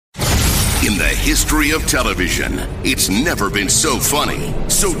In the history of television, it's never been so funny,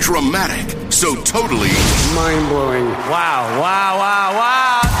 so dramatic, so totally mind-blowing. Wow.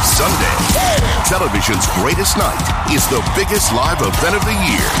 Sunday. Television's greatest night is the biggest live event of the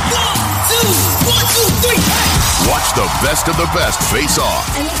year. 1, 2, 1, 2, 3. Watch the best of the best face off.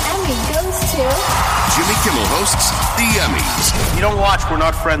 And the Emmy goes to... Jimmy Kimmel hosts the Emmys. You don't watch, we're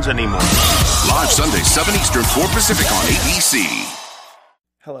not friends anymore. Live Sunday, 7 Eastern, 4 Pacific on ABC.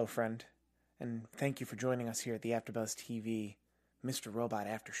 Hello, friend, and thank you for joining us here at the AfterBuzz TV Mr. Robot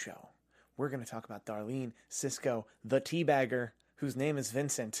After Show. We're going to talk about Darlene, Cisco, the Teabagger, whose name is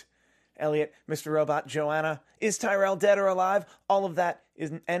Vincent, Elliot, Mr. Robot, Joanna, is Tyrell dead or alive? All of that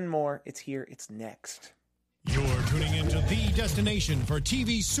is and more. It's here. It's next. You're tuning into the destination for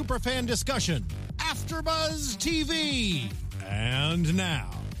TV superfan discussion, AfterBuzz TV. And now,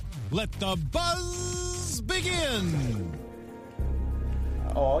 let the buzz begin.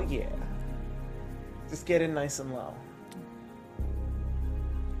 Oh, yeah. Just get in nice and low.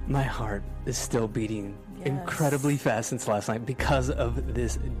 My heart is still beating incredibly fast since last night because of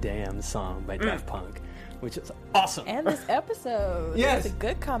this damn song by Daft Punk, which is awesome. And this episode. Yes. It's a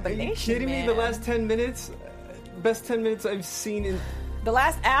good combination. Are you kidding me? The last 10 minutes, best 10 minutes I've seen in... The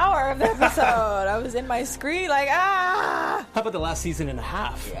last hour of the episode. I was in my screen like, ah! How about the last season and a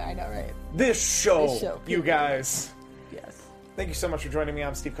half? Yeah, I know, right? This show, you guys. Yes. Thank you so much for joining me.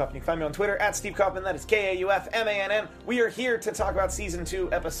 I'm Steve Kaufman. You can find me on Twitter at Steve Kaufman. That is Kaufmann. We are here to talk about Season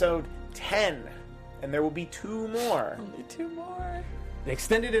 2, Episode 10. And there will be 2 more. Only 2 more. They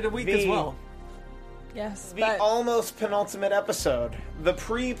extended it a week as well. Yes, The almost penultimate episode. The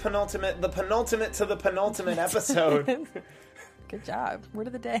pre-penultimate, the penultimate to the penultimate episode. Good job. Word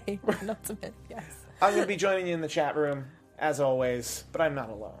of the day. Penultimate, yes. I'm going to be joining you in the chat room, as always, but I'm not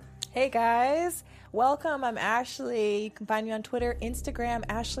alone. Hey, guys. Welcome. I'm Ashley. You can find me on Twitter, Instagram,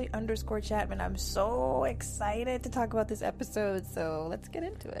 Ashley_Chapman. I'm so excited to talk about this episode, so let's get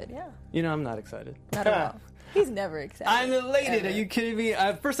into it. Yeah. You know, I'm not excited. Not at all. He's never excited. I'm elated. Ever. Are you kidding me?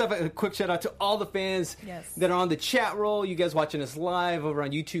 First off, a quick shout out to all the fans Yes. that are on the chat roll. You guys watching us live over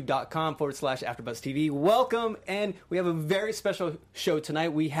on youtube.com/AfterBuzzTV. Welcome. And we have a very special show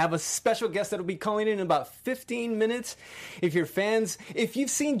tonight. We have a special guest that will be calling in about 15 minutes. If you're fans, if you've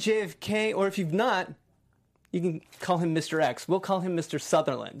seen JFK or if you've not, you can call him Mr. X. We'll call him Mr.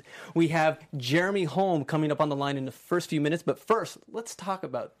 Sutherland. We have Jeremy Holm coming up on the line in the first few minutes. But first, let's talk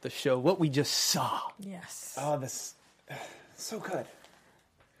about the show, what we just saw. Yes. Oh, this... so good.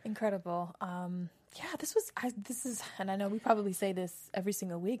 Incredible. Yeah, this is, and I know we probably say this every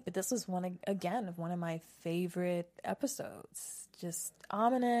single week, but this was one of my favorite episodes. Just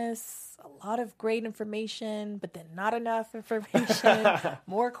ominous, a lot of great information, but then not enough information,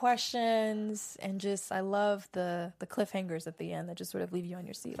 more questions, and just, I love the cliffhangers at the end that just sort of leave you on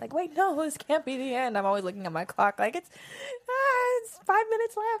your seat. Like, wait, no, this can't be the end. I'm always looking at my clock like, it's 5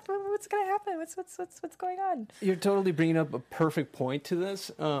 minutes left. What's going to happen? What's going on? You're totally bringing up a perfect point to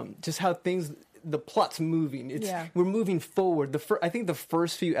this. Just how the plot's moving. We're moving forward. I think the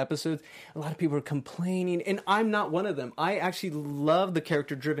first few episodes, a lot of people are complaining, and I'm not one of them. I actually love the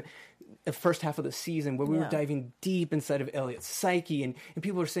character-driven the first half of the season where we were diving deep inside of Elliot's psyche, and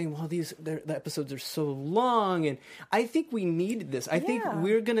people are saying, well, the episodes are so long, and I think we needed this. I think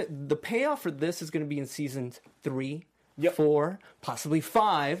the payoff for this is going to be in season 3, 4, possibly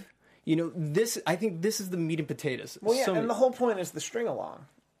 5. You know, I think this is the meat and potatoes. Well, yeah, and the whole point is the string along.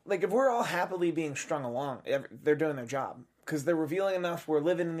 Like, if we're all happily being strung along, they're doing their job. Because they're revealing enough, we're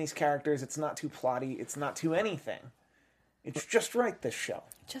living in these characters, it's not too plotty, it's not too anything. It's just right, this show.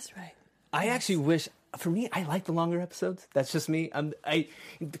 Just right. I actually wish, for me, I like the longer episodes. That's just me.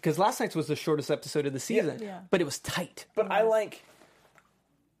 Because last night's was the shortest episode of the season, but it was tight. But I like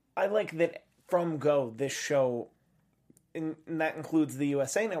that from go, this show... And that includes the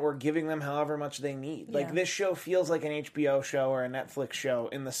USA Network giving them however much they need. Like, this show feels like an HBO show or a Netflix show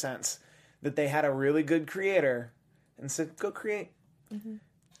in the sense that they had a really good creator and said, go create. Mm-hmm.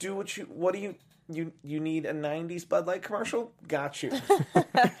 Do you need a 90s Bud Light commercial? Got you.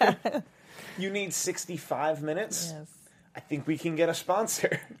 You need 65 minutes? Yes. I think we can get a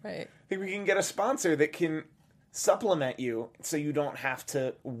sponsor. Right. I think we can get a sponsor that can supplement you so you don't have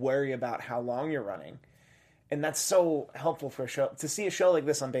to worry about how long you're running. And that's so helpful for a show. To see a show like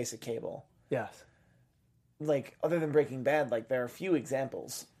this on basic cable. Yes. Like, other than Breaking Bad, like, there are a few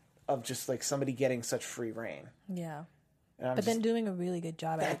examples of just, like, somebody getting such free reign. Yeah. But then doing a really good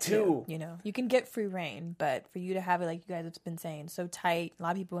job at it, too. You know, you can get free reign, but for you to have it, like you guys have been saying, so tight. A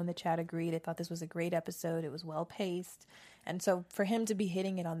lot of people in the chat agreed. They thought this was a great episode. It was well-paced. And so for him to be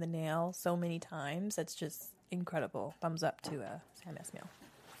hitting it on the nail so many times, that's just incredible. Thumbs up to Sam Esmail.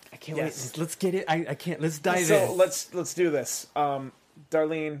 I can't Yes. wait. Let's get it. I can't. Let's dive So in. let's do this.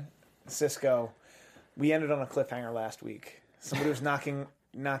 Darlene, Cisco. We ended on a cliffhanger last week. Somebody was knocking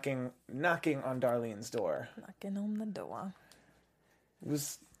on Darlene's door. Knocking on the door. It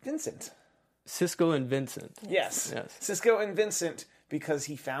was Vincent. Cisco and Vincent. Yes. Yes. Cisco and Vincent, because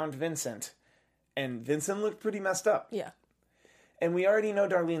he found Vincent, and Vincent looked pretty messed up. Yeah. And we already know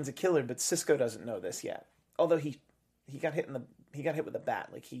Darlene's a killer, but Cisco doesn't know this yet. Although he got hit with a bat.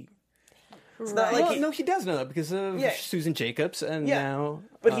 Like it's not like No, he does know that because of Susan Jacobs, and now.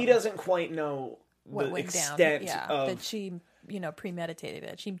 But he doesn't quite know What the went extent down? Yeah, of that she premeditated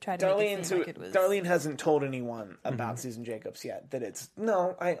it. She tried to make it seem like it was. Darlene hasn't told anyone about Susan Jacobs yet. That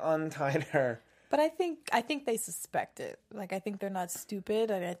I untied her. But I think they suspect it. Like I think they're not stupid,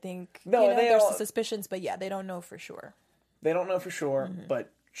 and I think there's suspicions, but they don't know for sure. They don't know for sure, but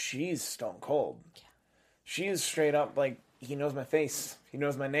she's stone cold. Yeah. She is straight up like, he knows my face. He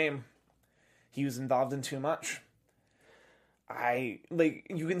knows my name. He was involved in too much. You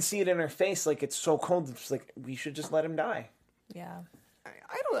can see it in her face. Like, it's so cold. It's like, we should just let him die. Yeah.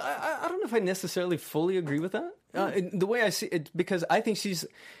 I don't know if I necessarily fully agree with that. The way I see it, because I think she's,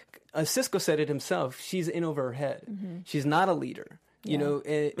 Cisco said it himself, she's in over her head. Mm-hmm. She's not a leader. You know,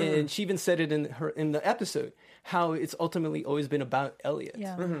 and she even said it in the episode, how it's ultimately always been about Elliot.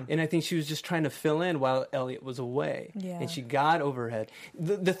 Yeah. And I think she was just trying to fill in while Elliot was away. Yeah. And she got over her head.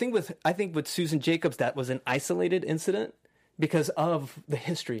 The thing with Susan Jacobs, that was an isolated incident because of the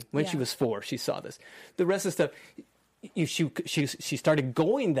history. When she was 4, she saw this. The rest of the stuff, she started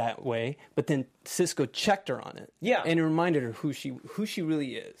going that way, but then Cisco checked her on it. Yeah. And it reminded her who she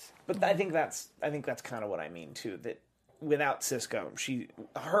really is. But I think that's kind of what I mean too, that without Cisco,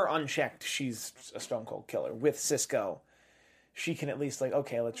 her unchecked, she's a stone cold killer. With Cisco, she can at least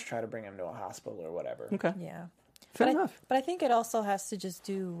okay, let's try to bring him to a hospital or whatever. Okay. Yeah. Fair enough. But I think it also has to just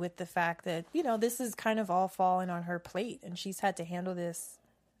do with the fact that, this is kind of all falling on her plate, and she's had to handle this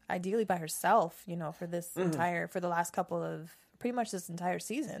ideally by herself, for this for the last couple of, pretty much this entire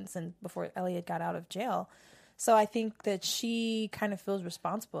season, since before Elliot got out of jail. So I think that she kind of feels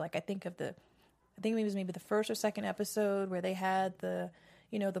responsible. Like, I think it was maybe the first or second episode where they had the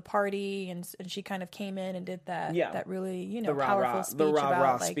party, and she kind of came in and did that really, powerful speech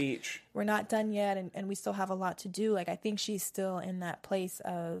about speech. We're not done yet, and we still have a lot to do. Like, I think she's still in that place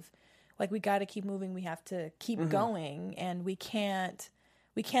of, like, we got to keep moving. We have to keep going, and we can't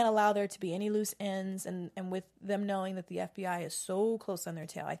allow there to be any loose ends. And with them knowing that the FBI is so close on their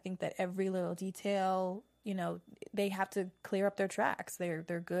tail, I think that every little detail, they have to clear up their tracks.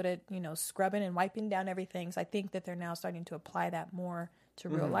 They're good at, scrubbing and wiping down everything. So I think that they're now starting to apply that more to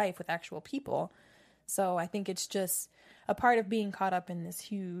real life with actual people. So I think it's just a part of being caught up in this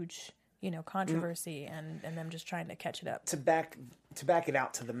huge, controversy and them just trying to catch it up. To back it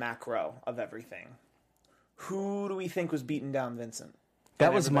out to the macro of everything, who do we think was beating down Vincent?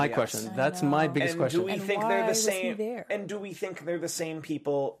 That was my question. That's my biggest question. Do we think they're the same? And do we think they're the same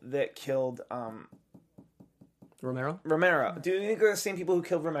people that killed Romero? Do you think they're the same people who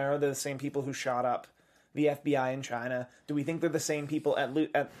killed Romero? They're the same people who shot up the FBI in China? Do we think they're the same people at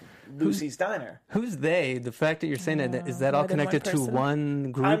Lucy's Diner? Who's they? The fact that you're saying that, is that all connected to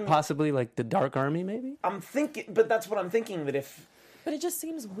one group, possibly like the Dark Army, maybe? I'm thinking, but that's what I'm thinking, that if... But it just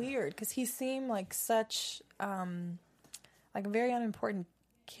seems weird, because he seemed like such, like a very unimportant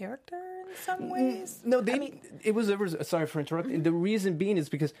character in some ways. No, sorry for interrupting. The reason being is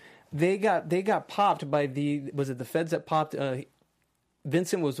because they got popped by the feds that popped.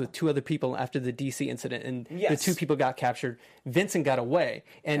 Vincent was with 2 other people after the DC incident, and the 2 people got captured. Vincent got away,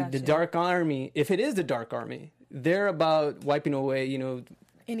 and the Dark Army, if it is the Dark Army, they're about wiping away,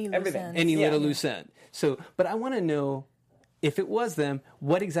 any little loose end. So, but I want to know, if it was them,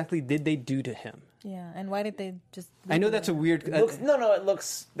 what exactly did they do to him? Yeah, and why did they just... I know that's a weird... It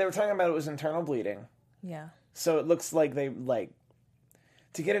looks... They were talking about it was internal bleeding. Yeah. So it looks like they,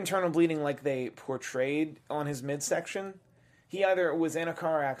 to get internal bleeding like they portrayed on his midsection, he either was in a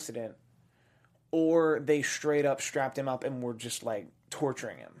car accident or they straight up strapped him up and were just,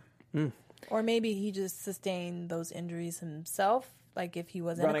 torturing him. Or maybe he just sustained those injuries himself, like if he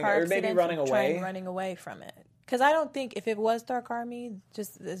was in a car accident, or maybe running away from it. Because I don't think, if it was Dark Army,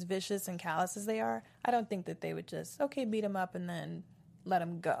 just as vicious and callous as they are, I don't think that they would just, beat him up and then let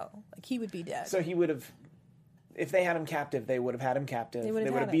him go. Like, he would be dead. So he would have, if they had him captive, they would have had him captive. They would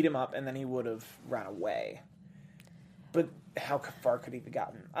have beat him up, and then he would have run away. But how far could he have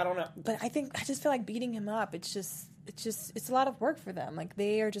gotten? I don't know. But I just feel like beating him up, it's a lot of work for them. Like,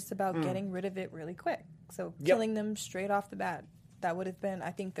 they are just about getting rid of it really quick. So killing them straight off the bat. That would have been,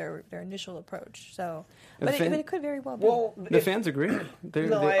 I think, their initial approach. So, but it could very well be. Well, the fans agree.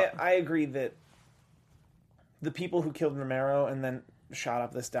 I agree that the people who killed Romero and then shot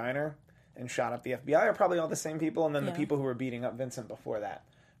up this diner and shot up the FBI are probably all the same people, and then the people who were beating up Vincent before that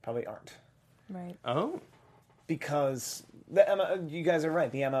probably aren't. Right. Oh. Because you guys are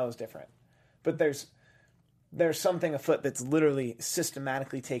right, the MO is different. But there's something afoot that's literally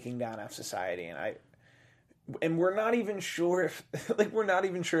systematically taking down F Society, and we're not even sure if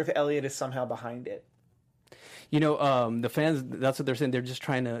Elliot is somehow behind it. The fans, that's what they're saying. They're just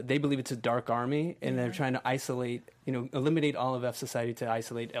they believe it's a dark army, and they're trying to isolate, eliminate all of F Society to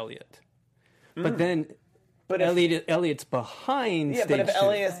isolate Elliot. But then, Elliot's behind stage 2. Yeah,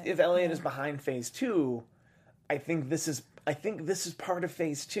 but if Elliot is behind phase 2, I think this is part of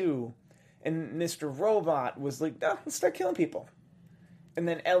phase 2, and Mr. Robot was like, let's start killing people. And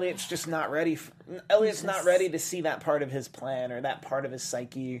then Elliot's just not ready. Not ready to see that part of his plan or that part of his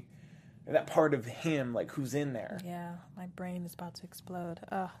psyche or that part of him, like who's in there. Yeah, my brain is about to explode.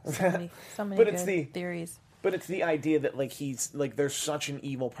 So many good theories. But it's the idea that he's there's such an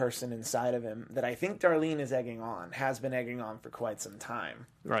evil person inside of him that I think Darlene has been egging on for quite some time.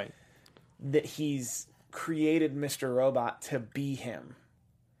 Right. That he's created Mr. Robot to be him.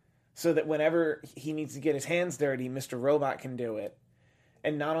 So that whenever he needs to get his hands dirty, Mr. Robot can do it.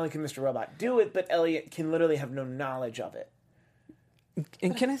 And not only can Mr. Robot do it, but Elliot can literally have no knowledge of it.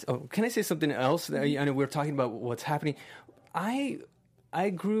 And can I say something else? I know we're talking about what's happening. I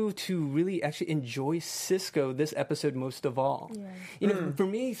grew to really actually enjoy Cisco this episode most of all. Yeah. For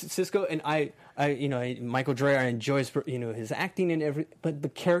me, Cisco and I Michael Dreyer enjoys his acting and everything, but the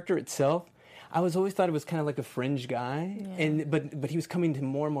character itself, I always thought it was kind of like a fringe guy, but he was coming to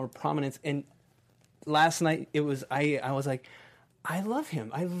more and more prominence. And last night I was like, I love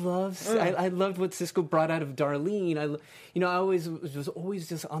him. I loved what Cisco brought out of Darlene. I always was always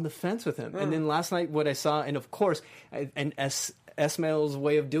just on the fence with him. And then last night, what I saw, and of course, and Esmail's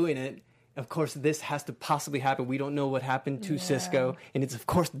way of doing it. Of course, this has to possibly happen. We don't know what happened to Cisco, and it's of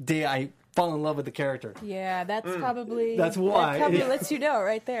course the day I fall in love with the character. Yeah, that's probably that's why. That probably lets you know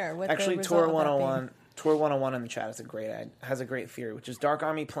right there. Actually, Tor 101. Tor 101 in the chat has a great theory, which is Dark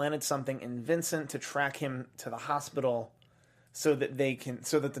Army planted something in Vincent to track him to the hospital. So that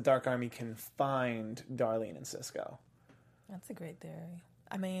the Dark Army can find Darlene and Cisco. That's a great theory.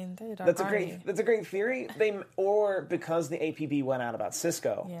 I mean, they're the Dark That's Army. a great theory. Or because the APB went out about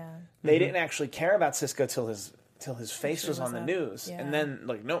Cisco, they didn't actually care about Cisco till his face was on the news, and then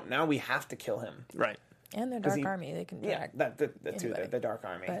nope, now we have to kill him. Right. And they're Dark Army. They can track the Dark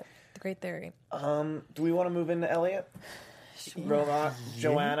Army. But great theory. Do we want to move into Elliot? Sure. Robot,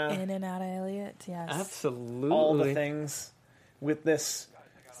 Joanna, in and out of Elliot. Yes, absolutely. All the things. With this.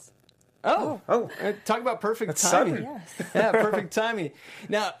 Talk about perfect timing. Yes. Yeah, perfect timing.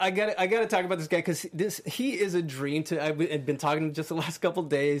 Now I got to talk about this guy because he is a dream. I've been talking to him just the last couple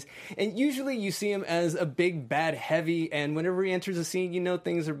days, and usually you see him as a big bad heavy, and whenever he enters a scene,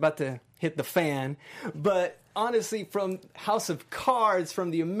 things are about to hit the fan. But honestly, from House of Cards, from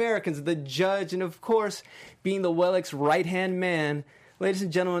The Americans, The Judge, and of course being the Wellick's right hand man. Ladies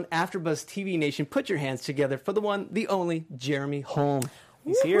and gentlemen, AfterBuzz TV Nation, put your hands together for the one, the only, Jeremy Holm.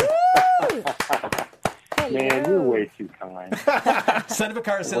 He's here. Man, you're way too kind. Son of a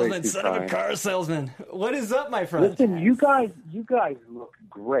car salesman. What is up, my friend? Listen, you guys look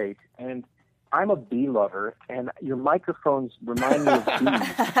great, and I'm a bee lover, and your microphones remind me of bees.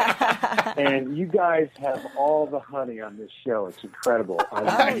 And you guys have all the honey on this show. It's incredible.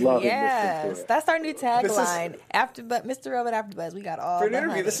 I love it. That's our new tagline. Mr. Robot AfterBuzz, we got all the honey. For an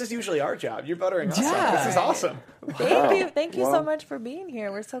interview, this is usually our job. You're buttering us up. This is awesome. Thank you so much for being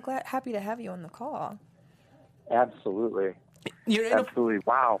here. We're so happy to have you on the call. Absolutely. Absolutely.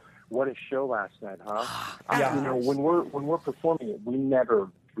 Wow. What a show last night, huh? When we're performing it, we never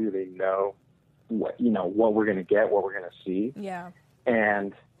really know what we're going to get, what we're going to see. Yeah.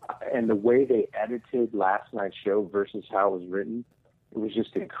 And the way they edited last night's show versus how it was written, it was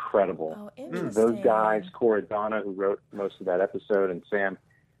just incredible. Oh, interesting. Those guys, Cora Donna, who wrote most of that episode, and Sam,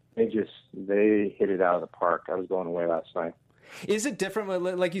 they hit it out of the park. I was blown away last night. Is it different?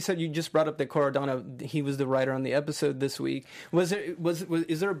 Like you said, you just brought up that Cora Donna, he was the writer on the episode this week. Is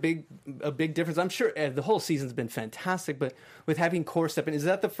there a big difference? I'm sure the whole season's been fantastic, but with having Cora step in, is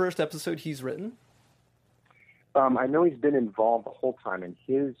that the first episode he's written? I know he's been involved the whole time, and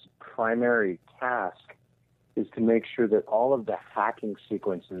his primary task is to make sure that all of the hacking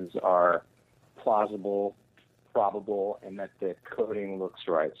sequences are plausible, probable, and that the coding looks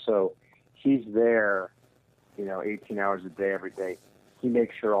right. So he's there 18 hours a day, every day. He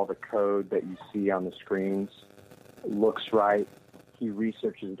makes sure all the code that you see on the screens looks right, he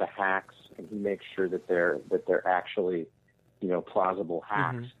researches the hacks and he makes sure that they're actually, plausible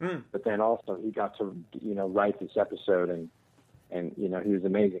hacks. But then also he got to, write this episode and he was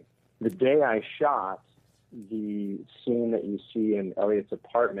amazing. The day I shot the scene that you see in Elliot's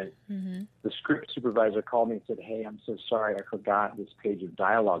apartment, the script supervisor called me and said, "Hey, I'm so sorry, I forgot this page of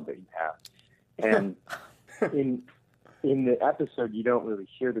dialogue that you have." And in the episode, you don't really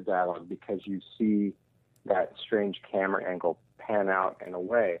hear the dialogue because you see that strange camera angle pan out and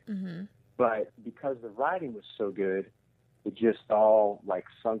away. But because the writing was so good, it just all like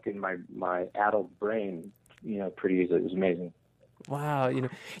sunk in my adult brain, pretty easily. It was amazing. Wow,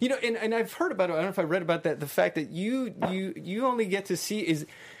 and I've heard about it. I don't know if I read about that. The fact that you only get to see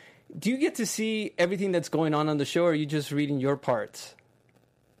do you get to see everything that's going on the show, or are you just reading your parts?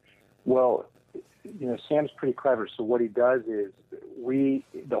 Well, Sam's pretty clever. So what he does is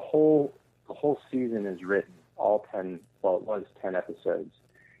the whole season is written, all 10. Well, it was 10 episodes,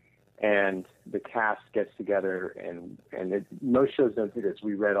 and the cast gets together and most shows don't do this.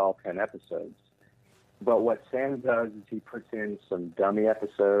 We read all 10 episodes. But what Sam does is he puts in some dummy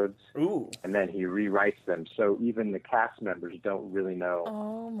episodes, and then he rewrites them. So even the cast members don't really know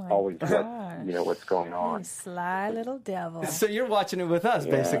what's going on. You sly little devil. So you're watching it with us,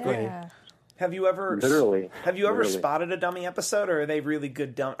 basically. Yeah. Have you ever spotted a dummy episode, or are they really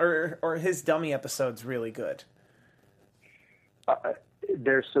good or his dummy episodes really good?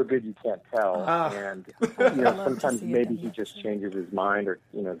 They're so good you can't tell, and sometimes maybe he just changes his mind or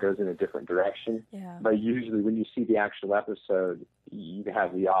goes in a different direction. Yeah. But usually, when you see the actual episode, you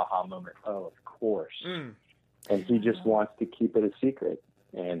have the aha moment. Oh, of course! And he just wants to keep it a secret,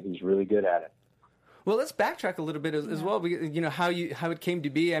 and he's really good at it. Well, let's backtrack a little bit as well. How it came to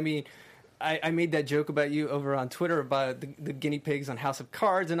be. I mean, I made that joke about you over on Twitter about the guinea pigs on House of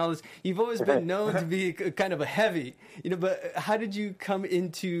Cards and all this. You've always been known to be kind of a heavy, but how did you come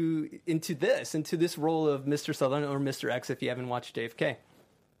into this role of Mr. Sutherland or Mr. X if you haven't watched JFK?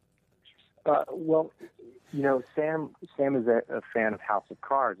 Well, Sam is a fan of House of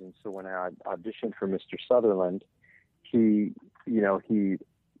Cards, and so when I auditioned for Mr. Sutherland, he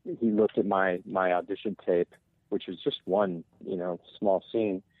looked at my audition tape, which was just one, small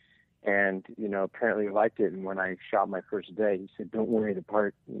scene. And, apparently he liked it. And when I shot my first day, he said, "Don't worry, the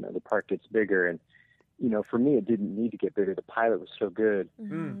part gets bigger." And, for me, it didn't need to get bigger. The pilot was so good.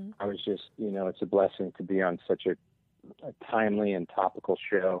 I was just, it's a blessing to be on such a timely and topical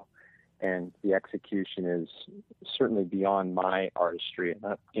show. And the execution is certainly beyond my artistry.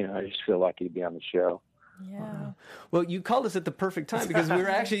 And, I just feel lucky to be on the show. Yeah. Well, you called us at the perfect time because we were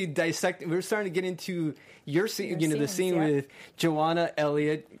actually dissecting. We were starting to get into your scene, the scene with Joanna,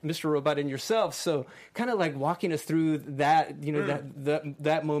 Elliot, Mr. Robot, and yourself. So, kind of like walking us through that,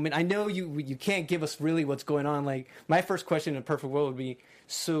 that moment. I know you can't give us really what's going on. Like my first question in a perfect world would be,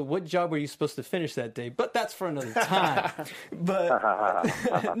 so what job were you supposed to finish that day? But that's for another time.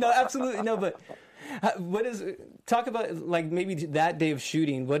 But no, absolutely no. But talk about like maybe that day of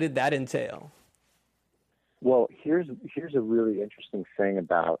shooting. What did that entail? Well, here's a really interesting thing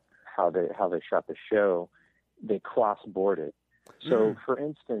about how they shot the show. They cross-boarded. So, for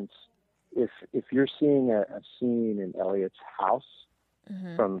instance, if you're seeing a scene in Elliot's house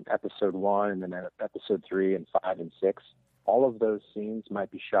from episode 1 and then episode 3 and 5 and 6, all of those scenes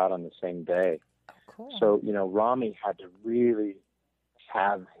might be shot on the same day. Oh, cool. So, Rami had to really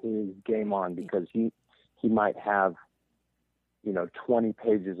have his game on because he might have 20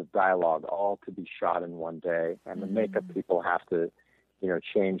 pages of dialogue all to be shot in one day. And the makeup people have to,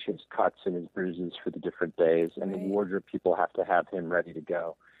 change his cuts and his bruises for the different days. And the wardrobe people have to have him ready to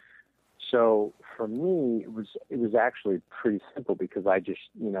go. So for me, it was actually pretty simple because I just,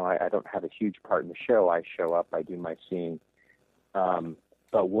 I don't have a huge part in the show. I show up, I do my scene.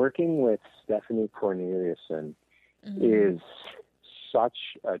 But working with Stephanie Corneliuson is such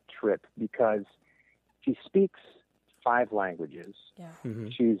a trip because she speaks 5 languages. Yeah.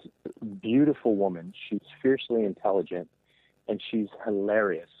 She's a beautiful woman. She's fiercely intelligent, and she's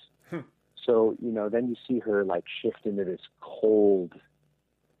hilarious. So, then you see her like shift into this cold,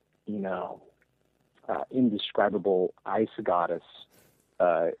 indescribable ice goddess.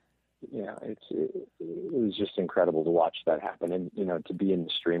 It was just incredible to watch that happen and, to be in the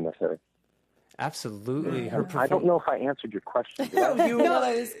stream with her. Absolutely. I don't know if I answered your question. No,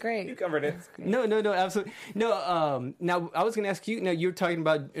 it was great. You covered it. No, absolutely. No, now I was going to ask you, now you're talking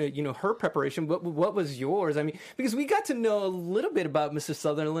about, her preparation. What was yours? I mean, because we got to know a little bit about Mr.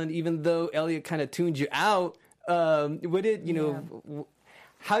 Sutherland, even though Elliot kind of tuned you out. How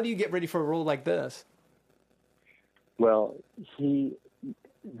do you get ready for a role like this? Well, the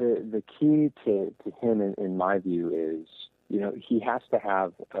key to him, in my view, is he has to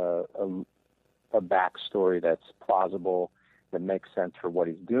have a backstory that's plausible, that makes sense for what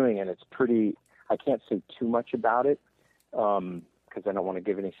he's doing. And it's pretty, I can't say too much about it because I don't want to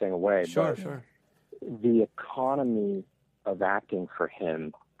give anything away. Sure, but sure. The economy of acting for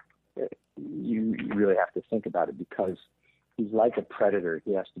him, you really have to think about it because he's like a predator.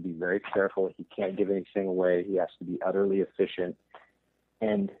 He has to be very careful. He can't give anything away. He has to be utterly efficient.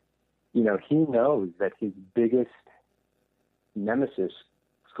 And, he knows that his biggest nemesis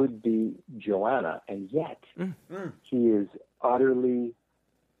could be Joanna, and yet he is utterly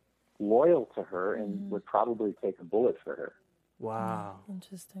loyal to her and would probably take a bullet for her. Wow.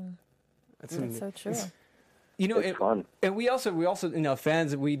 Interesting. That's so true. It's fun. And we also,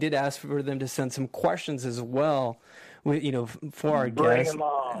 fans, we did ask for them to send some questions as well, for our Bring guests. them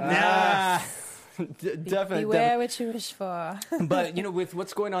on. Definitely. Beware what you wish for. But with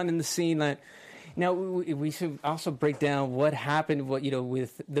what's going on in the scene, now we should also break down what happened,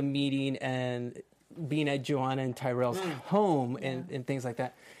 with the meeting and being at Joanna and Tyrell's home and things like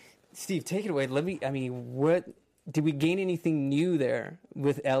that. Steve, take it away. What did we gain anything new there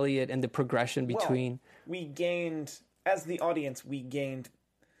with Elliot and the progression between? Well, we gained, as the audience,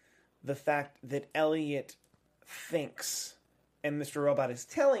 the fact that Elliot thinks, and Mr. Robot is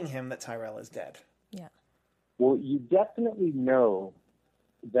telling him that Tyrell is dead. Yeah. Well, you definitely know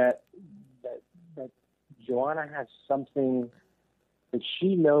that Joanna has something, that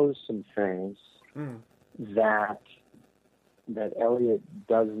she knows some things that Elliot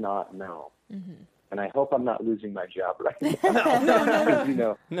does not know. Mm-hmm. And I hope I'm not losing my job right now.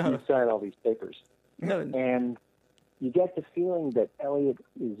 No. You sign all these papers. No. And you get the feeling that Elliot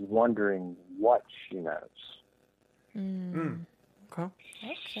is wondering what she knows. Okay.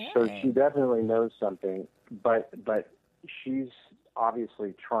 So she definitely knows something, but she's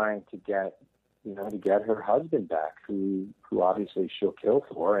obviously trying to get her husband back, who obviously she'll kill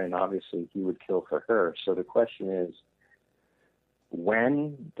for, and obviously he would kill for her. So the question is,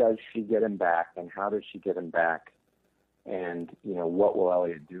 when does she get him back, and how does she get him back, and what will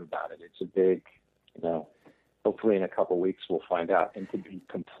Elliot do about it? It's a big, hopefully in a couple weeks we'll find out. And to be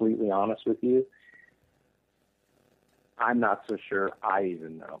completely honest with you, I'm not so sure I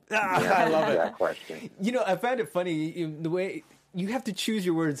even know. I love it. That question. I find it funny the way you have to choose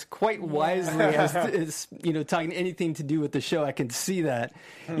your words quite wisely as talking anything to do with the show. I can see that.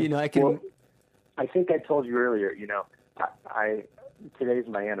 I can. Well, I think I told you earlier. Today's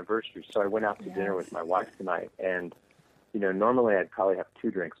my anniversary, so I went out to dinner with my wife tonight, and normally I'd probably have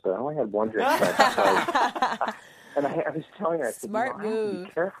 2 drinks, but I only had 1 drink. And I was telling her, I said, Smart I have to move.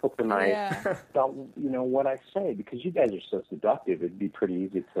 be careful tonight about what I say, because you guys are so seductive. It'd be pretty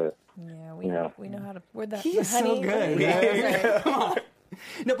easy to. Yeah, we know how to. We're the He's honey. so good. Yeah. Come on.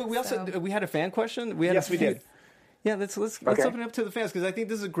 No, but we had a fan question. We did. Yeah, let's open it up to the fans, because I think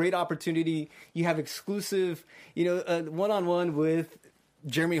this is a great opportunity. You have exclusive, one-on-one with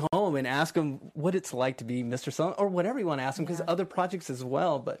Jeremy Holm, and ask him what it's like to be Mr. Sun, or whatever you want to ask him, because other projects as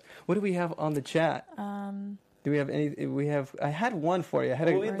well. But what do we have on the chat? Do we have any? I had one for you. We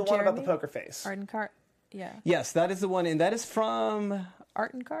had the one about the poker face. Arden Card. Yeah. Yes, that is the one, and that is from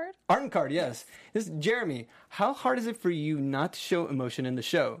Arden Card. Arden Card, yes. This is Jeremy. How hard is it for you not to show emotion in the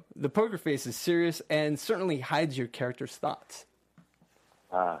show? The poker face is serious and certainly hides your character's thoughts.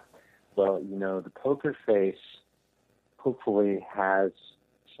 Well, the poker face hopefully has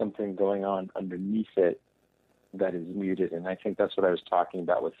something going on underneath it that is muted, and I think that's what I was talking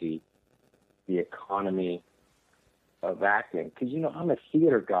about with the economy of acting, because I'm a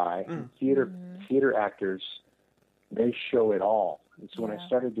theater guy. And theater actors, they show it all. And so when I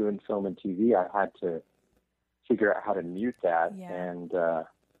started doing film and TV, I had to figure out how to mute that. Yeah. And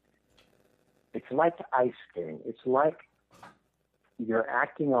it's like ice skating. It's like you're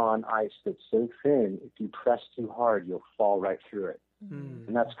acting on ice that's so thin, if you press too hard, you'll fall right through it.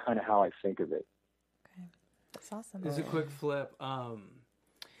 And that's kind of how I think of it. Okay, that's awesome. There's a quick flip.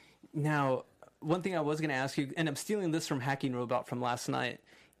 Now, one thing I was going to ask you, and I'm stealing this from Hacking Robot from last night.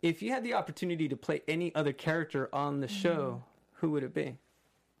 If you had the opportunity to play any other character on the show, who would it be?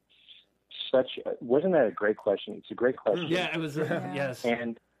 Wasn't that a great question? It's a great question. Yeah, it was. Yes.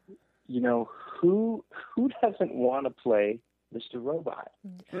 And who doesn't want to play Mr. Robot?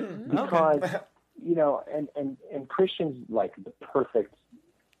 Because and Christian's like the perfect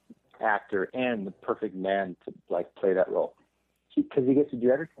actor and the perfect man to play that role. Because he gets to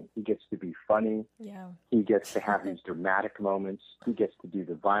do everything. He gets to be funny. Yeah. He gets to have these dramatic moments. He gets to do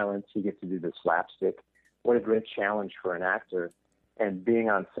the violence. He gets to do the slapstick. What a great challenge for an actor. And being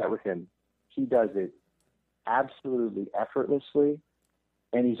on set with him, he does it absolutely effortlessly,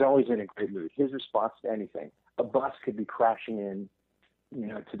 and he's always in a great mood. His response to anything, a bus could be crashing in,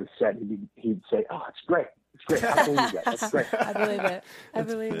 to the set. He'd say, "Oh, it's great. It's great. I believe that. That's great." I believe it. I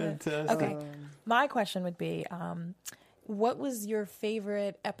believe fantastic. it. Okay. My question would be, what was your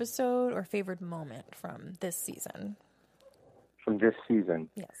favorite episode or favorite moment from this season? From this season?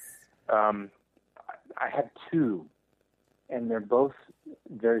 Yes. I had two, and they're both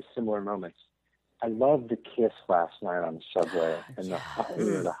very similar moments. I loved the kiss last night on the subway and the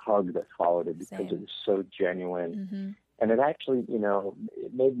hug that followed it because it was so genuine. Mm-hmm. And it actually,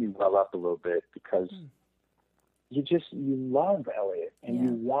 it made me well up a little bit because you love Elliot and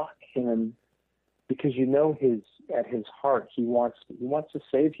you want him because at his heart he wants to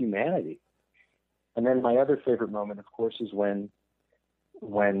save humanity. And then my other favorite moment, of course, is when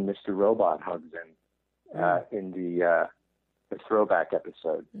Mr. Robot hugs him in the throwback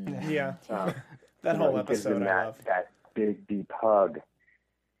episode. Yeah. That whole episode I love. That big, deep hug,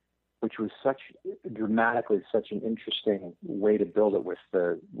 which was dramatically such an interesting way to build it with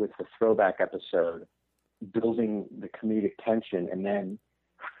the throwback episode, building the comedic tension, and then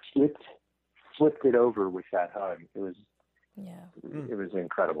flipped it over with that hug. It was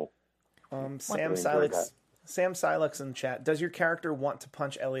incredible. Sam Silex in chat. Does your character want to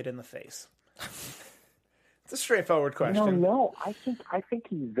punch Elliot in the face? It's a straightforward question. No. I think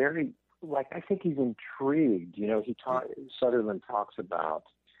he's very. I think he's intrigued. Sutherland talks about,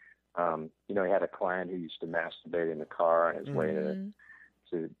 he had a client who used to masturbate in the car on his way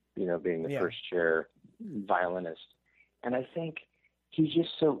to being the first chair violinist. And I think he's just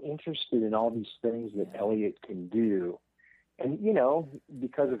so interested in all these things that Elliot can do. And,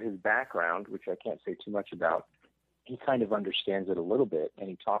 because of his background, which I can't say too much about, he kind of understands it a little bit, and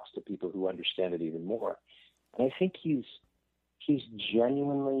he talks to people who understand it even more. And I think he's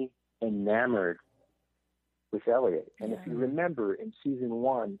genuinely enamored with Elliot. And if you remember, in season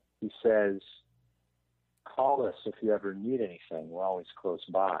 1, he says, "Call us if you ever need anything. We're always close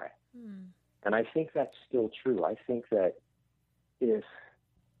by." And I think that's still true. I think that if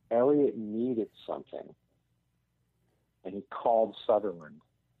Elliot needed something and he called Sutherland,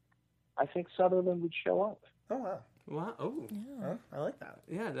 I think Sutherland would show up. Oh, wow. Wow. Oh. Yeah. I like that.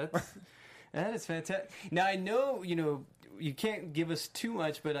 Yeah, that is fantastic. Now, I know, you can't give us too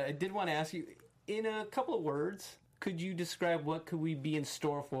much, but I did want to ask you, in a couple of words, could you describe what could we be in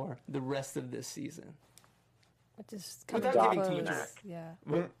store for the rest of this season? Without giving too much. Yeah.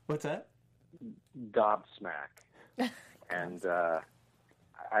 What's that? Gobsmack. And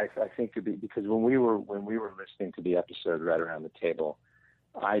I think because when we were listening to the episode right around the table,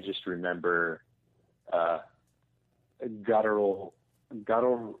 I just remember guttural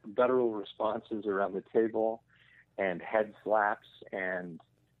responses around the table, and head slaps, and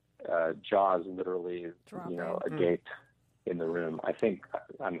jaws literally, agape in the room.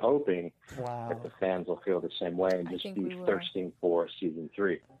 I'm hoping that the fans will feel the same way and just be thirsting for season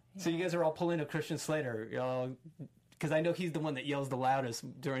 3. So you guys are all pulling a Christian Slater, because I know he's the one that yells the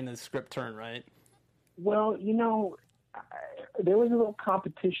loudest during the script turn, right? Well, there was a little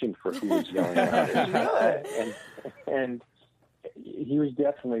competition for who was yelling loudest, and he was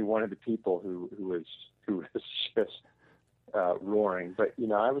definitely one of the people who was just roaring. But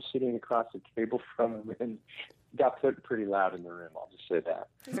I was sitting across the table from him and got put pretty loud in the room. I'll just say that.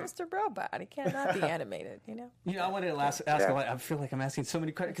 He's Mr. Robot. He cannot be animated. I wanted to ask a lot. I feel like I'm asking so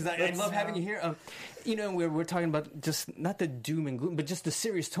many questions because I love having you here. We're talking about just not the doom and gloom, but just the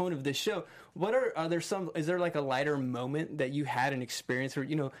serious tone of this show. Is there like a lighter moment that you had an experience where,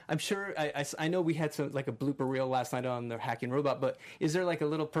 I'm sure I know we had some like a blooper reel last night on the Hacking Robot, but is there like a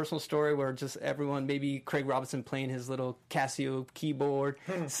little personal story where just everyone, maybe Craig Robinson playing his little Casio keyboard,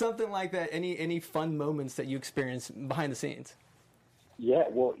 something like that? Any fun moments that you experienced behind the scenes? Yeah,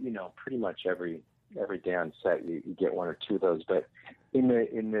 well, pretty much every day on set you get one or two of those. But in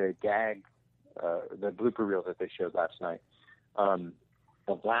the gag, the blooper reel that they showed last night,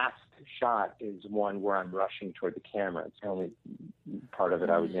 the last shot is one where I'm rushing toward the camera. It's the only part of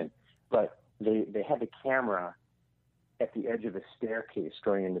it I was in. But they had the camera at the edge of a staircase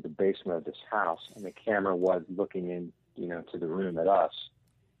going into the basement of this house, and the camera was looking in, to the room at us.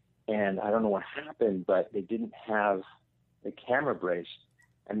 And I don't know what happened, but they didn't have the camera braced,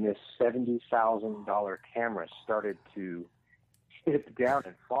 and this $70,000 camera started to hit down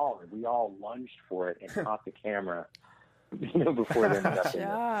and fall, and we all lunged for it and caught the camera, before it ended up in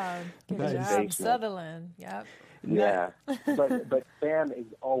the basement. Sutherland. Yep. Yeah, but Sam is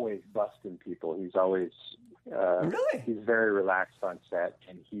always busting people. He's always Really? He's very relaxed on set,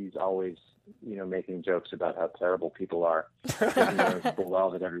 and he's always, making jokes about how terrible people are. He knows full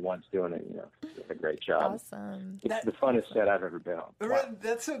well that everyone's doing it, doing a great job. Awesome. It's the funnest set I've ever been on. Wow.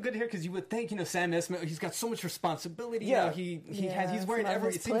 That's so good to hear, because you would think, Sam Esmail, he's got so much responsibility. Yeah. He's wearing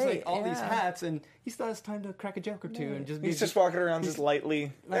it seems like all these hats, and he still has time to crack a joke or two and just be. He's just walking around just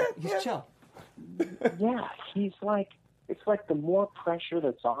lightly. He's chill. Yeah, it's like the more pressure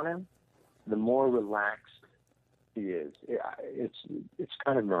that's on him, the more relaxed he is. It's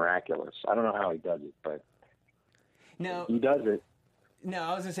kind of miraculous. I don't know how he does it, but he does it. No,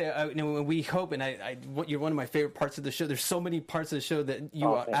 I was going to say, we hope, and you're one of my favorite parts of the show. There's so many parts of the show that you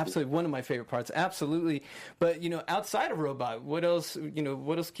are absolutely one of my favorite parts, absolutely. But, outside of Robot, what else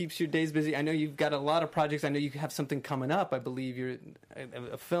keeps your days busy? I know you've got a lot of projects. I know you have something coming up. I believe you're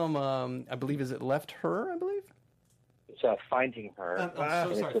a film, I believe, is it Left Her, I believe? It's Finding Her. I'm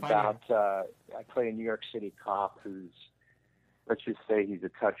so sorry, it's about, I play a New York City cop who's, let's just say he's a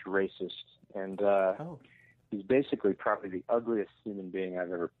touch racist. And he's basically probably the ugliest human being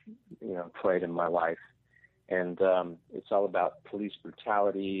I've ever, played in my life. And it's all about police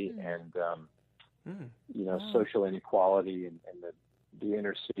brutality and, social inequality and the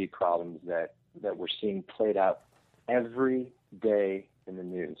inner city problems that we're seeing played out every day in the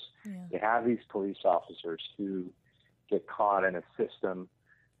news. Yeah. You have these police officers who get caught in a system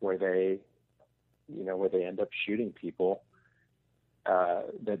where they end up shooting people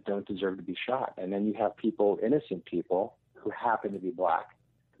that don't deserve to be shot. And then you have innocent people who happen to be black,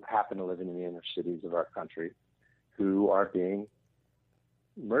 who happen to live in the inner cities of our country, who are being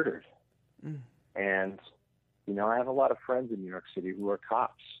murdered. And, I have a lot of friends in New York City who are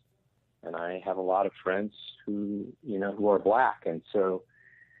cops, and I have a lot of friends who are black. And so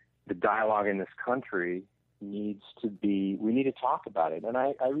the dialogue in this country we need to talk about it. And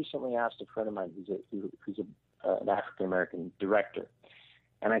I recently asked a friend of mine who's an African-American director.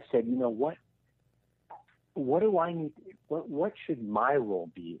 And I said, what do I need? What should my role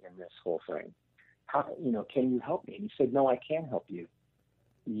be in this whole thing? How, can you help me? And he said, no, I can't help you.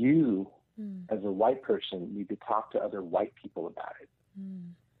 You, as a white person, need to talk to other white people about it.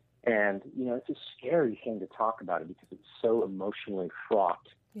 And, it's a scary thing to talk about it because it's so emotionally fraught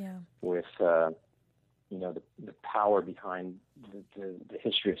with, the power behind the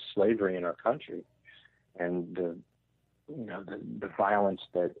history of slavery in our country and the violence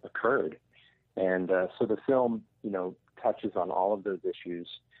that occurred. And so the film, touches on all of those issues.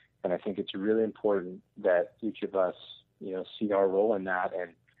 And I think it's really important that each of us, see our role in that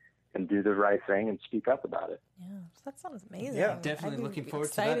and do the right thing and speak up about it. Yeah, that sounds amazing. Yeah, definitely looking forward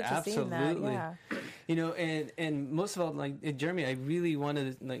to that. Absolutely. That, and most of all, Jeremy, I really want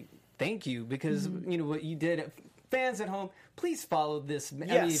to thank you because what you did. Fans at home, please follow this.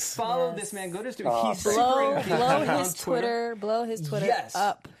 Follow this man. Go to he's blow his Twitter. Blow his Twitter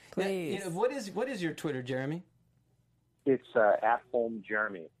up, please. What is your Twitter, Jeremy? It's at Home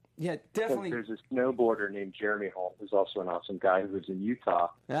Jeremy. Yeah, definitely. There's a snowboarder named Jeremy Holm, who's also an awesome guy who lives in Utah,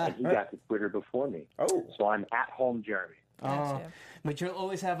 and he got to Twitter before me. Oh, so I'm at Home Jeremy. Oh, but you'll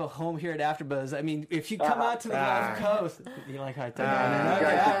always have a home here at AfterBuzz. I mean, if you come out to the Gulf Coast, you like how I tell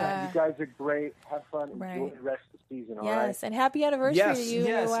you. You guys are great. Have fun. Enjoy the rest of the season. All right. Yes, and happy anniversary to you and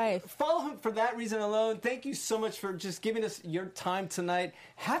your wife. Follow him for that reason alone. Thank you so much for just giving us your time tonight.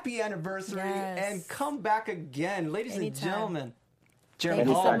 Happy anniversary, and come back again, ladies and gentlemen.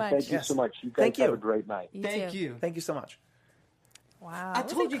 Jeremy Hall. Thank you so much. You guys have a great night. Thank you. Thank you so much. Wow. I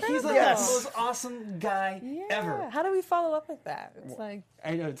told you he's like the most awesome guy ever. How do we follow up with that? It's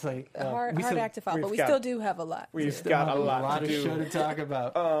I know it's like a hard act to follow, but we still do have a lot. We've got a lot of show to talk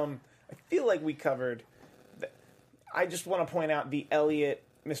about. I feel like we covered. I just want to point out the Elliot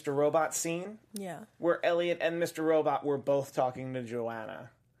Mr. Robot scene. Yeah. Where Elliot and Mr. Robot were both talking to Joanna,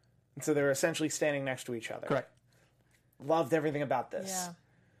 and so they're essentially standing next to each other. Correct. Loved everything about this. Yeah.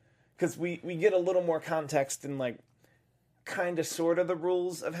 Because we get a little more context and kind of sort of the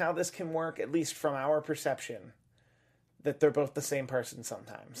rules of how this can work, at least from our perception, that they're both the same person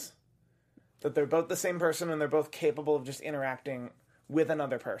sometimes. That they're both the same person and they're both capable of just interacting with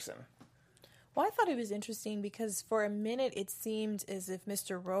another person. Well, I thought it was interesting because for a minute it seemed as if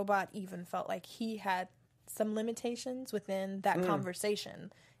Mr. Robot even felt like he had some limitations within that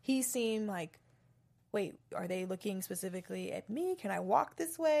conversation. He seemed like, wait, are they looking specifically at me? Can I walk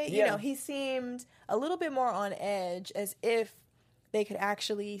this way? Yeah. He seemed a little bit more on edge, as if they could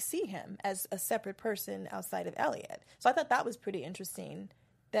actually see him as a separate person outside of Elliot. So I thought that was pretty interesting.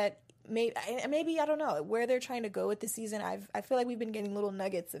 That maybe I don't know, where they're trying to go with the season. I feel like we've been getting little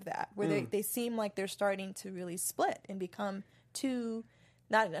nuggets of that, where they seem like they're starting to really split and become two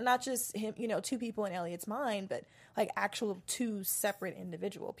Not just him, two people in Elliot's mind, but like actual two separate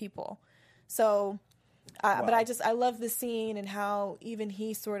individual people. So, but I love the scene and how even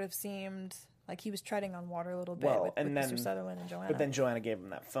he sort of seemed like he was treading on water a little bit with Mr. Sutherland and Joanna. But then Joanna gave him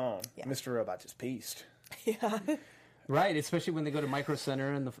that phone. Yeah. Mr. Robot just pieced. Yeah. Right, especially when they go to Micro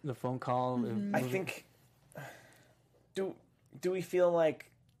Center and the phone call. Mm-hmm. I think. Do we feel like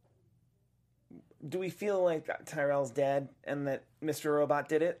Tyrell's dead and that Mr. Robot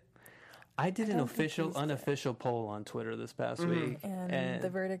did it? I did an official, unofficial poll on Twitter this past week, and the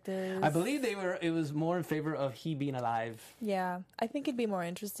verdict is. I believe it was more in favor of he being alive. Yeah, I think it'd be more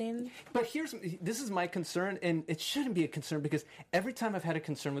interesting. But this is my concern, and it shouldn't be a concern because every time I've had a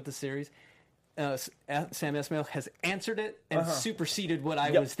concern with the series, Sam Esmail has answered it and superseded what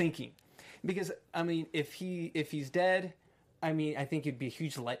I was thinking. Because I mean, if he's dead, I mean, I think it'd be a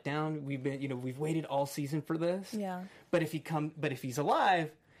huge letdown. We've waited all season for this. Yeah. But if he's alive,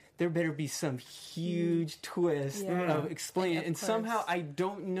 there better be some huge twist of explaining it. And somehow I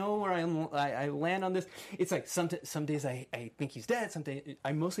don't know where I land on this. It's like some days I think he's dead. Some days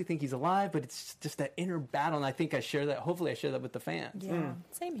I mostly think he's alive. But it's just that inner battle, and I think hopefully I share that with the fans. Yeah,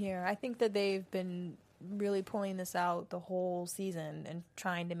 same here. I think that they've been really pulling this out the whole season and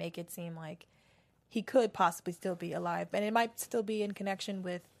trying to make it seem like he could possibly still be alive, and it might still be in connection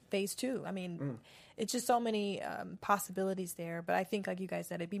with Phase 2. I mean, it's just so many possibilities there, but I think, like you guys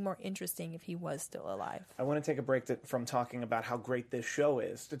said, it'd be more interesting if he was still alive. I want to take a break from talking about how great this show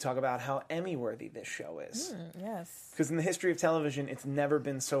is to talk about how Emmy-worthy this show is. Yes. Because in the history of television, it's never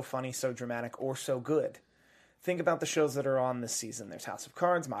been so funny, so dramatic, or so good. Think about the shows that are on this season. There's House of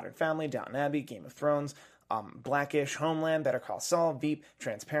Cards, Modern Family, Downton Abbey, Game of Thrones, Blackish, Homeland, Better Call Saul, Veep,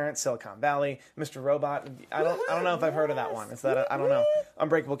 Transparent, Silicon Valley, Mr. Robot. I don't know if I've heard of that one. Is that I don't know.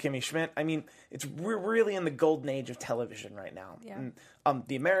 Unbreakable Kimmy Schmidt. I mean, we're really in the golden age of television right now. Yeah.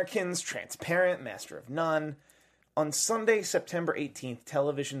 The Americans, Transparent, Master of None. On Sunday, September 18th,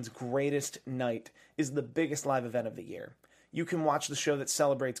 television's greatest night is the biggest live event of the year. You can watch the show that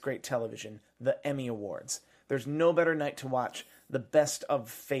celebrates great television, the Emmy Awards. There's no better night to watch the best of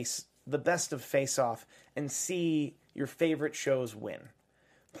Face Off and see your favorite shows win.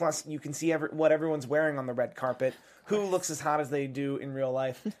 Plus, you can see what everyone's wearing on the red carpet, who looks as hot as they do in real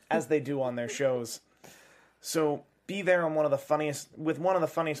life, as they do on their shows. So be there on one of the funniest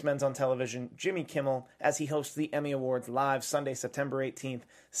men on television, Jimmy Kimmel, as he hosts the Emmy Awards live Sunday, September 18th,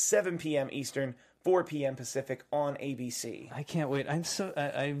 7 p.m. Eastern, 4 p.m. Pacific on ABC. I can't wait.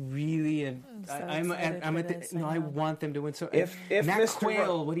 I really am. I want them to win. So if Matt Mr.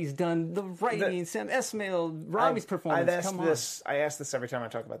 Quayle, what he's done, the writing, Sam Esmail, Rami's performance. I ask this every time I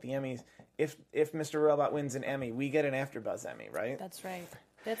talk about the Emmys. If Mr. Robot wins an Emmy, we get an AfterBuzz Emmy, right? That's right.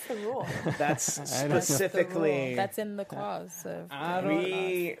 That's the rule. That's specifically. That's in the clause.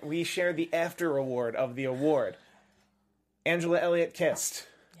 We share the after award of the award. Angela Elliott kissed.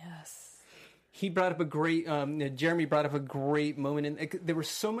 Yes. He brought up a great. Jeremy brought up a great moment, and there was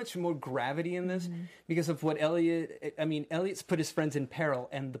so much more gravity in this because of what Elliot. I mean, Elliot's put his friends in peril,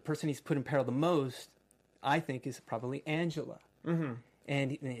 and the person he's put in peril the most, I think, is probably Angela. Mm-hmm.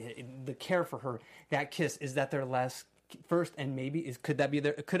 And the care for her, that kiss, is that their last first, and maybe could that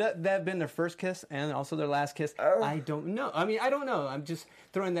have been their first kiss and also their last kiss? I don't know. I mean, I don't know. I'm just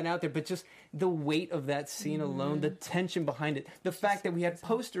throwing that out there, but just the weight of that scene alone, the tension behind it, the fact that we had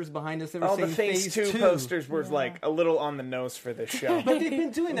posters behind us that were saying the Phase 2 posters were like a little on the nose for this show. But they've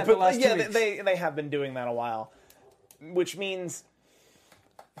been doing that for the last 2 weeks. They have been doing that a while, which means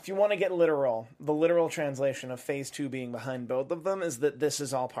if you want to get literal, the literal translation of Phase 2 being behind both of them is that this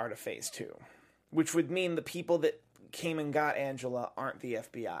is all part of Phase 2, which would mean the people that came and got Angela aren't the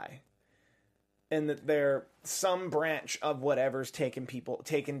FBI, and that they're some branch of whatever's taken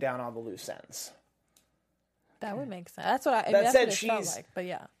down all the loose ends. That would make sense. That's what that's what it felt like. But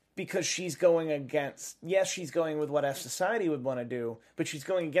yeah, because she's going against. Yes, she's going with what F Society would want to do, but she's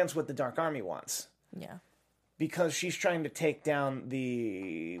going against what the Dark Army wants. Yeah, because she's trying to take down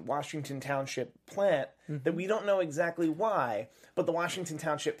the Washington Township plant that we don't know exactly why, but the Washington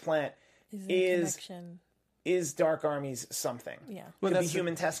Township plant is Dark Army's something. Yeah. Could be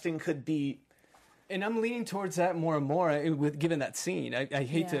human testing, could be... And I'm leaning towards that more and more given that scene. I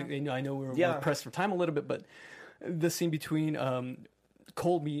hate to... I know we're pressed for time a little bit, but the scene between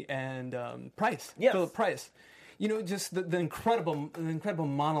Colby and Price. Yes. Philip Price. Just the incredible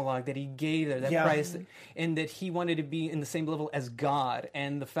monologue that he gave there, that Price, and that he wanted to be in the same level as God,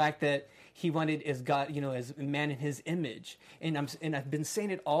 and the fact that he wanted as God, as a man in his image. And I've been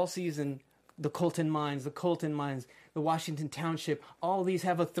saying it all season... The Colton Mines, the Washington Township, all these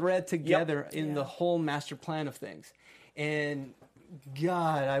have a thread together in the whole master plan of things. And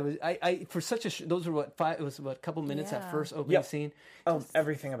God, I for such a those were what five? It was what a couple minutes that first opening scene. Oh,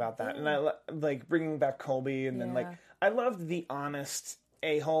 everything about that, and I like bringing back Colby, and then like I loved the honest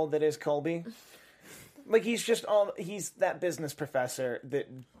a-hole that is Colby. Like he's that business professor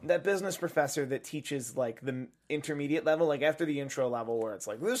that teaches like the intermediate level, like after the intro level where it's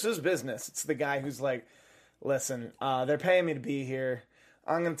like, this is business. It's the guy who's like, listen, they're paying me to be here.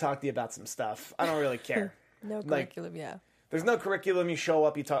 I'm going to talk to you about some stuff. I don't really care. No curriculum, There's no curriculum. You show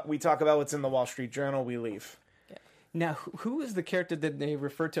up, we talk about what's in the Wall Street Journal, we leave. Now, who is the character that they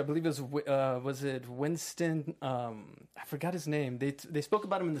referred to? I believe it was it Winston? I forgot his name. They spoke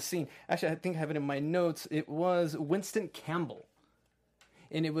about him in the scene. Actually, I think I have it in my notes. It was Winston Campbell,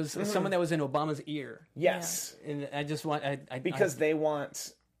 and it was someone that was in Obama's ear. Yes, and I just want because they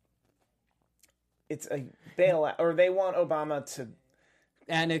want it's a bailout, or they want Obama to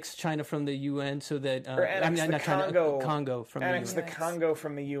annex China from the UN so that or annex the Congo from annex the the Congo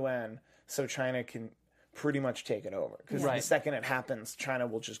from the UN so China can pretty much take it over, because the second it happens, China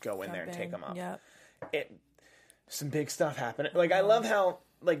will just go in there and take them up. Some big stuff happened. Like I love how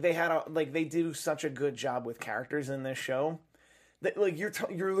like they do such a good job with characters in this show that like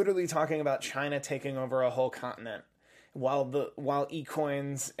you're literally talking about China taking over a whole continent while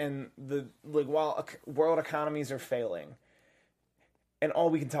e-coins and while world economies are failing, and all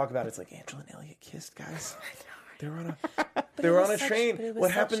we can talk about is like Angela and Elliot kissed, guys. They were on a train. What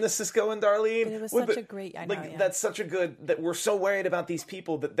happened to Cisco and Darlene? But it was such a great... I know, that's such a good... That we're so worried about these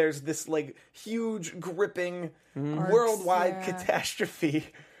people that there's this, like, huge, gripping, worldwide catastrophe.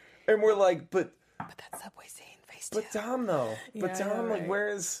 And we're like, but that subway scene, phase 2. But Dom, though. But Dom, like, where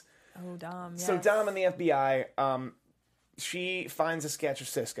is... Oh, Dom, yes. So Dom and the FBI, she finds a sketch of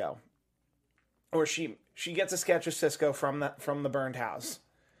Cisco. Or she gets a sketch of Cisco from the burned house.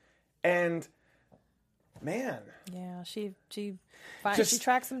 And... Man, she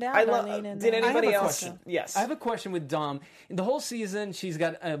tracks him down. Did anybody else? Yes, I have a question with Dom. In the whole season, she's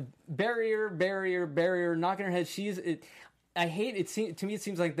got a barrier, knocking her head. I hate it. To me, it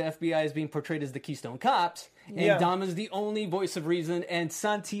seems like the FBI is being portrayed as the Keystone Cops, and Dom is the only voice of reason. And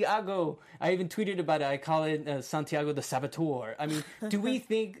Santiago, I even tweeted about it. I call it Santiago the Saboteur. I mean, do we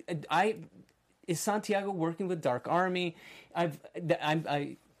think is Santiago working with Dark Army?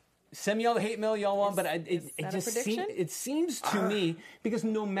 Send me all the hate mail y'all want, but it seems to me, because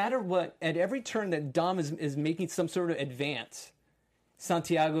no matter what, at every turn that Dom is making some sort of advance,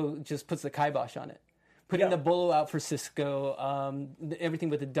 Santiago just puts the kibosh on it. Putting the bolo out for Cisco, everything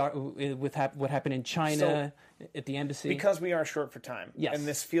with what happened in China at the embassy. Because we are short for time, and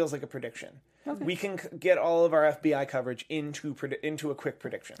this feels like a prediction. Okay. We can get all of our FBI coverage into a quick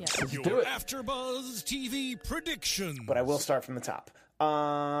prediction. Your AfterBuzz TV prediction. But I will start from the top.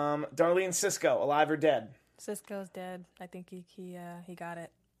 Darlene Cisco, alive or dead? Cisco's dead. I think he got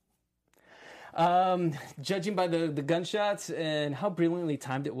it. Judging by the gunshots and how brilliantly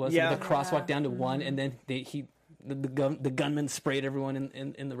timed it was, with the crosswalk down to one, and then the gunman sprayed everyone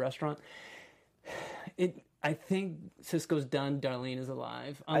in the restaurant. I think Cisco's done. Darlene is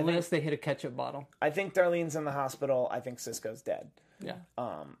alive, unless they hit a ketchup bottle. I think Darlene's in the hospital. I think Cisco's dead. Yeah.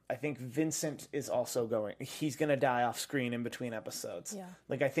 I think Vincent is also he's going to die off screen in between episodes. Yeah.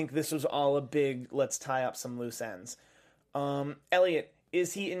 Like, I think this was all a big, let's tie up some loose ends. Elliot,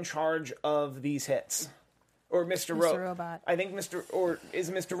 is he in charge of these hits? Or Mr. Robot. I think is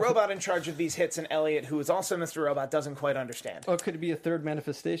Mr. Robot in charge of these hits, and Elliot, who is also Mr. Robot, doesn't quite understand? Or could it be a third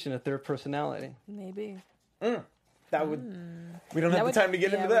manifestation, a third personality? Maybe. That would... We don't have the time to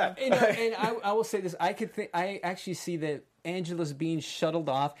get into that. And I will say this. I actually see that Angela's being shuttled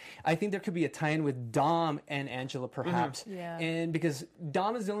off. I think there could be a tie-in with Dom and Angela, perhaps. Mm-hmm. Yeah. And because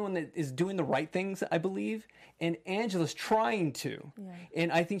Dom is the only one that is doing the right things, I believe, and Angela's trying to. Yeah.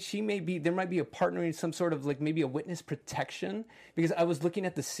 And I think there might be a partnering, some sort of like maybe a witness protection. Because I was looking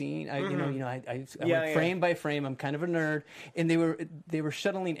at the scene, I went frame by frame. I'm kind of a nerd, and they were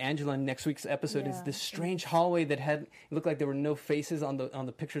shuttling Angela in next week's episode. It's this strange hallway that it looked like there were no faces on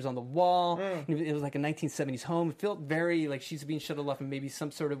the pictures on the wall. It was like a 1970s home. It felt very like she's being shuttled off, and maybe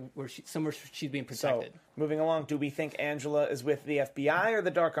some sort of somewhere she's being protected. So, moving along, do we think Angela is with the FBI or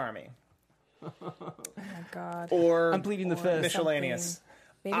the Dark Army? Oh my God! Or I'm pleading the fifth. Miscellaneous.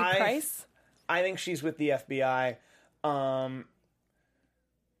 Maybe Price. I think she's with the FBI.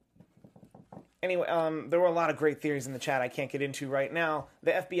 Anyway, there were a lot of great theories in the chat I can't get into right now.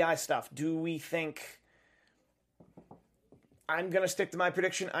 The FBI stuff. Do we think... I'm going to stick to my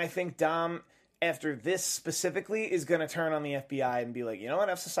prediction. I think Dom, after this specifically, is going to turn on the FBI and be like, you know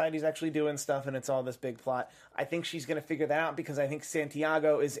what, F Society's actually doing stuff and it's all this big plot. I think she's going to figure that out because I think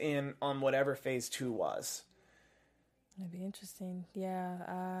Santiago is in on whatever Phase 2 was. That'd be interesting.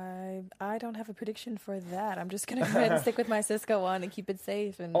 Yeah, I don't have a prediction for that. I'm just going to go ahead and stick with my Cisco one and keep it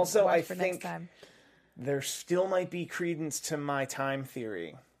safe and also, watch I for think next time. There still might be credence to my time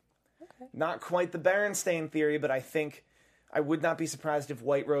theory. Okay. Not quite the Berenstain theory, but I think I would not be surprised if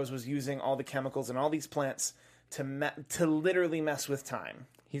White Rose was using all the chemicals and all these plants to literally mess with time.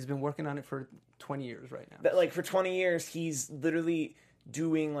 He's been working on it for 20 years right now. That, like, for 20 years, he's literally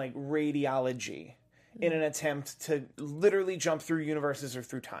doing, like, radiology in an attempt to literally jump through universes or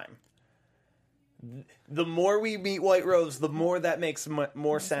through time. The more we meet White Rose, the more that makes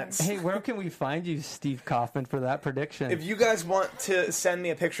more sense. Hey, where can we find you, Steve Kaufman, for that prediction? If you guys want to send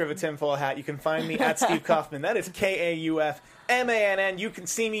me a picture of a tinfoil hat, you can find me at Steve Kaufman. That is KAUFMANN. You can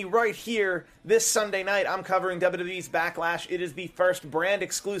see me right here this Sunday night. I'm covering WWE's Backlash. It is the first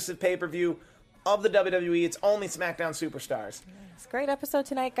brand-exclusive pay-per-view of the WWE. It's only SmackDown Superstars. Yes. Great episode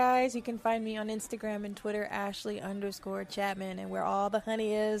tonight, guys. You can find me on Instagram and Twitter, Ashley_Chapman, and where all the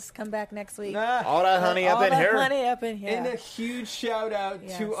honey is. Come back next week. All that honey up in here. Honey up in here. And a huge shout out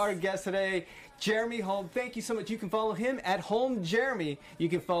to our guest today, Jeremy Holm. Thank you so much. You can follow him at Holm Jeremy. You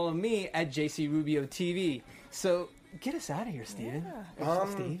can follow me at JC Rubio TV. So get us out of here, Steven. Yeah.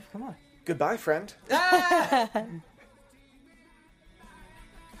 Steve, come on. Goodbye, friend.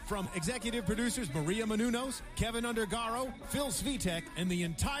 From executive producers Maria Menounos, Kevin Undergaro, Phil Svitek, and the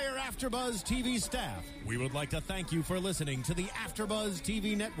entire AfterBuzz TV staff, we would like to thank you for listening to the AfterBuzz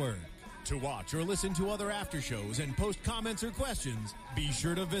TV network. To watch or listen to other after shows and post comments or questions, be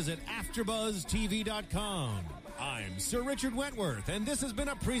sure to visit AfterBuzzTV.com. I'm Sir Richard Wentworth, and this has been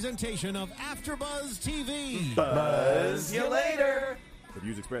a presentation of AfterBuzz TV. Buzz you later. The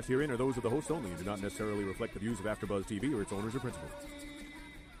views expressed herein are those of the host only and do not necessarily reflect the views of AfterBuzz TV or its owners or principals.